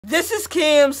This is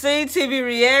KMC TV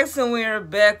Reacts, and we are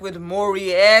back with more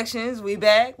reactions. We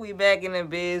back in the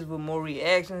biz with more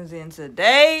reactions, and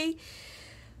today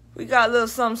we got a little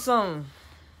something.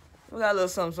 We got a little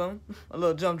something, a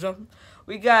little jump.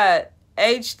 We got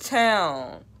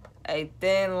H-Town, a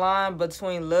thin line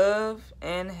between love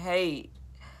and hate.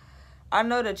 I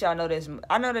know that y'all know this.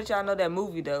 I know that y'all know that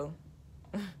movie though.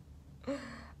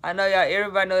 I know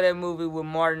everybody know that movie with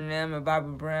Martin M and Bobby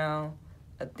Brown.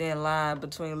 A thin line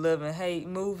between love and hate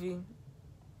movie.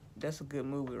 That's a good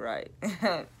movie, right?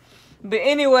 But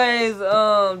anyways,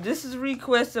 this is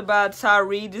requested by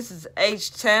Tyree. This is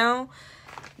H-Town.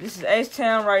 This is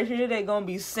H-Town right here. They gonna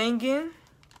be singing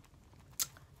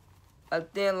A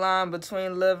Thin Line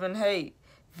Between Love and Hate.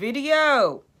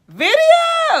 Video!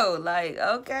 Like,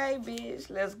 okay,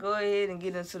 bitch. Let's go ahead and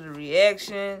get into the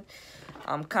reaction.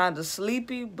 I'm kind of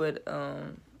sleepy, but,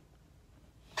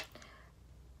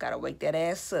 gotta wake that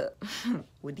ass up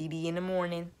with Dee in the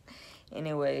morning.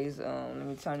 Anyways, let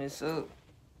me turn this up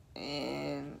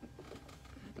and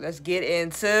let's get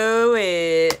into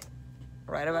it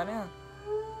right about now.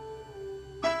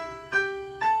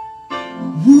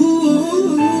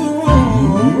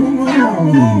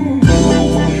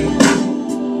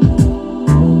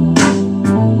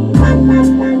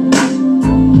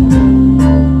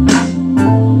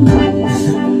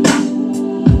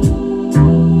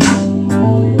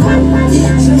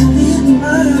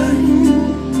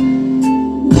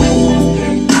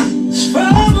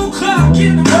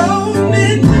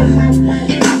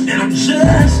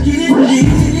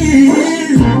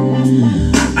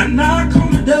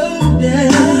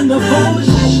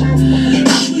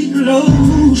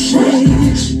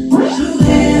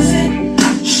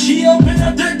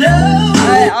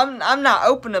 I'm not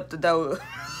opening up the door.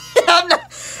 I'm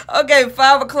not. Okay,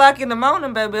 5 o'clock in the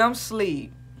morning, baby. I'm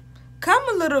asleep. Come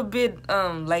a little bit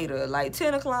later, like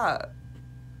 10 o'clock.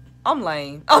 I'm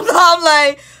lame. I'm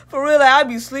lame. For real, like, I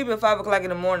be sleeping at 5 o'clock in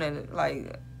the morning.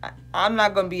 Like, I'm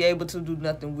not going to be able to do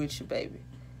nothing with you, baby.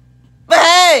 But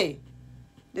hey,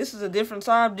 this is a different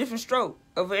time, different stroke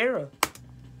of era.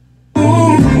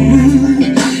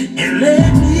 And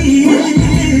let me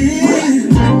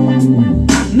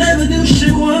never do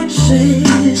she once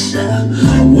says,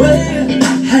 where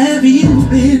have you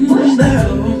been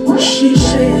now? She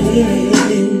said,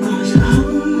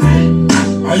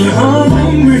 are you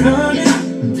hungry, honey?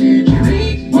 Did you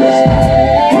eat?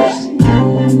 Yes.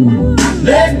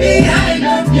 Let me hang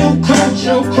up your coat.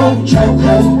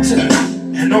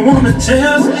 And the woman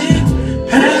tells me,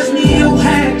 pass me your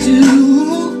hat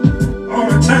too. All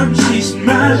the time she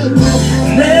smiles,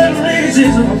 never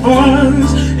raises her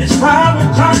voice. It's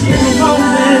 5 o'clock in the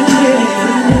morning.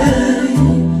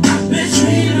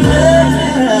 Between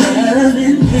love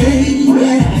and hate,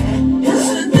 it's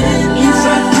a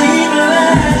thin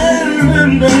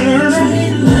line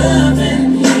between love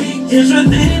and hate. It's a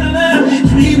thin line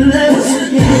between love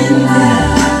and hate.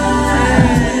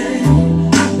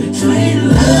 Between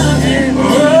love and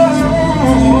hate.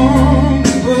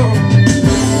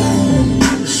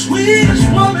 The sweetest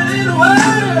woman in the world.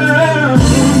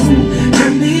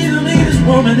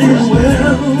 Woman in the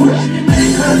world, you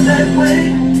make her that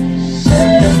way.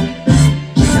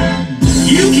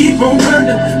 You keep on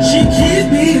running, she keeps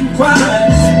being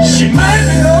quiet. She might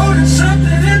be holding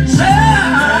something inside.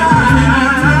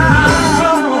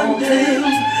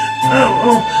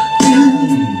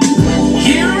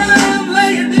 Here I am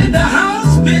laying in the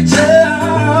hospital,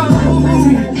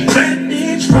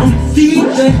 bandaged from feet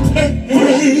to head.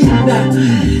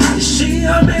 You see,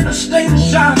 I'm in a state of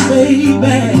shock,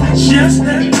 baby. Just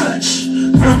that much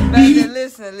from baby,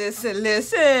 listen,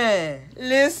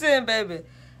 baby.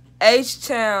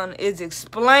 H-Town is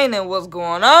explaining what's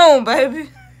going on,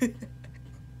 baby.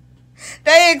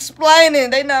 They explaining.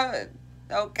 They know.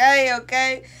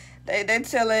 Okay. They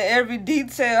telling every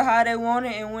detail how they want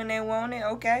it and when they want it.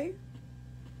 Okay.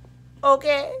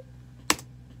 Yeah.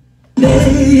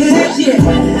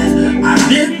 I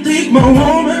didn't think my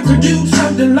woman could do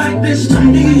something like this to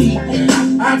me.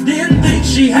 I didn't think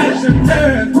she had the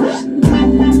nerve.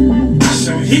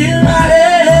 So here I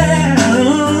am.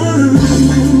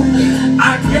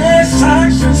 I guess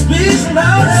action speaks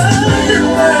louder than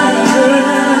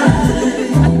words.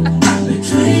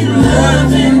 Between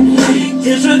love and hate,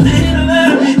 it's a thin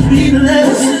line between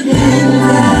love and hate.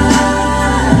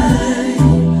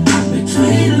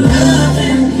 Between love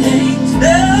and hate.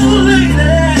 Oh, lady,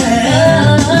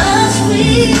 the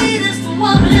sweetest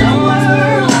woman in the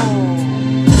world.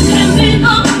 And be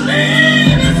the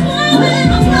meanest woman in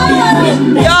the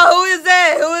world. Y'all, who is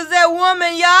that? Who is that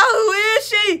woman, y'all? Who is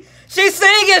she? She's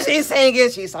singing. She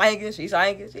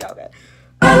okay.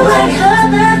 I like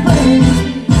her that way.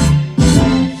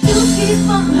 You keep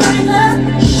on hurting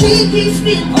her. She keeps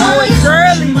being it's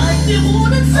early. She might be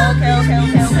holding something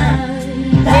inside.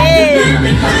 That could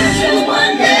really hurt you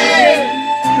one day.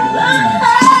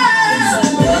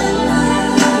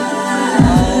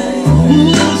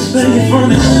 Ooh, say it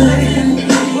from inside.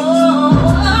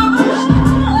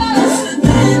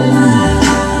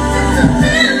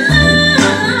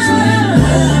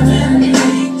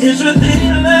 It's a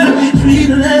thin line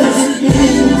between love and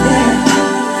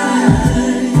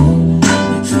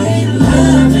between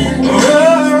love and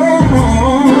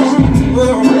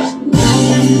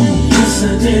it's a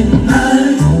thin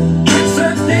line. It's a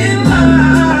thin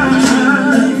line.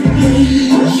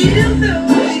 You know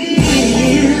it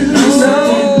is.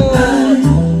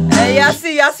 Hey,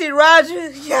 y'all see Roger?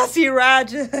 Y'all see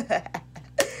Roger?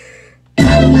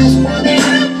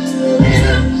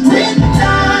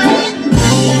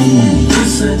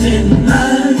 It's a thin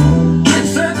line.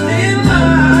 It's a thin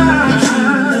line.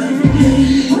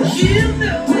 You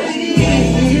know it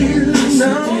is.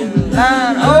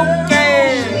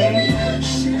 Okay.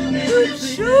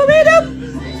 Shoo-be-doop.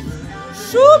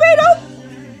 Shoo-be-doop.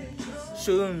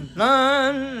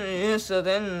 It's a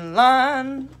thin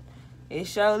line. It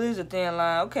sure is a thin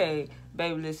line. Okay,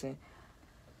 baby, listen.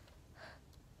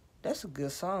 That's a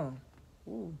good song.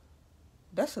 Ooh.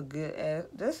 That's a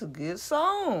good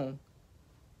song.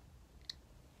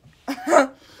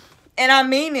 And I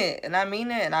mean it. And I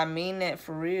mean it. And I mean that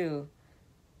for real.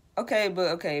 Okay,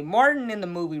 but okay, Martin in the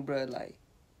movie, bro, like,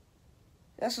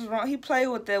 that's what's wrong. He played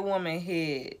with that woman's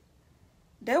head.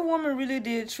 That woman really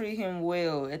did treat him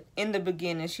well. In the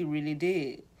beginning, she really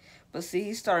did. But see,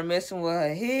 he started messing with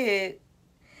her head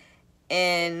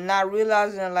and not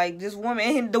realizing, like, this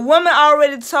woman, and the woman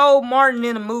already told Martin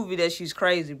in the movie that she's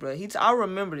crazy, bro. I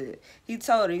remember it. He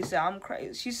told her, he said, I'm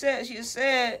crazy.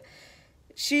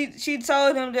 She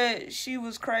told him that she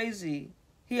was crazy.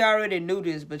 He already knew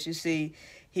this, but you see,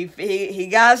 he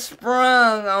got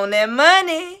sprung on that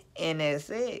money and that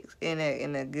sex and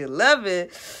that good loving.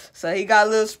 So he got a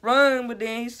little sprung, but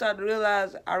then he started to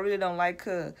realize, I really don't like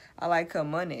her. I like her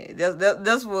money.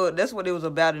 That's what it was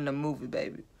about in the movie,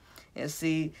 baby. And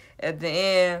see, at the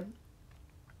end,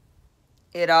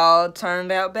 it all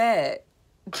turned out bad.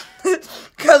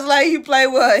 Cause like he played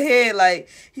with her head, like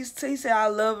he said I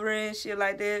love her and shit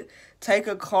like that. Take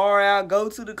her car out, go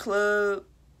to the club.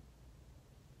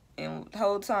 And the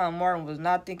whole time Martin was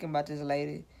not thinking about this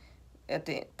lady. At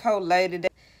the poor lady,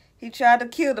 he tried to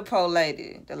kill the poor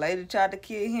lady. The lady tried to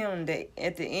kill him.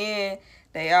 At the end,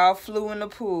 they all flew in the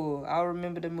pool. I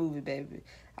remember the movie, baby.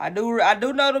 I do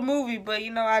know the movie, but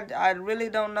you know, I really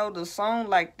don't know the song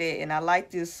like that, and I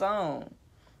like this song.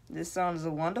 This song is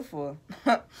wonderful.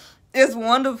 It's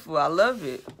wonderful. I love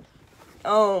it.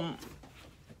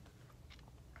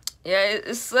 Yeah,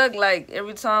 it sucked. Like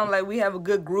every time, like we have a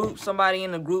good group, somebody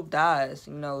in the group dies.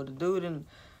 You know, the dude and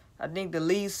I think the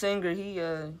lead singer, he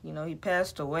he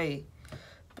passed away.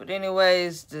 But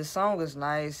anyways, the song is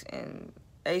nice, and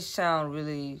H-Town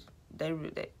really.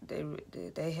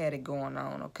 They had it going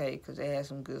on, okay, because they had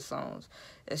some good songs.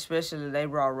 Especially they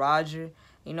brought Roger.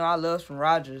 You know, I love some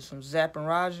Roger, some Zappin'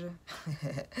 Roger.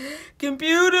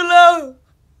 Computer love.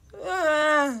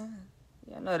 Yeah,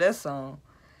 I know that song.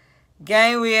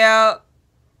 Gang, we out.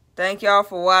 Thank y'all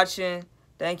for watching.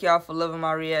 Thank y'all for loving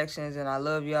my reactions, and I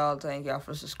love y'all. Thank y'all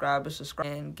for subscribing.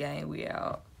 And gang, we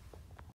out.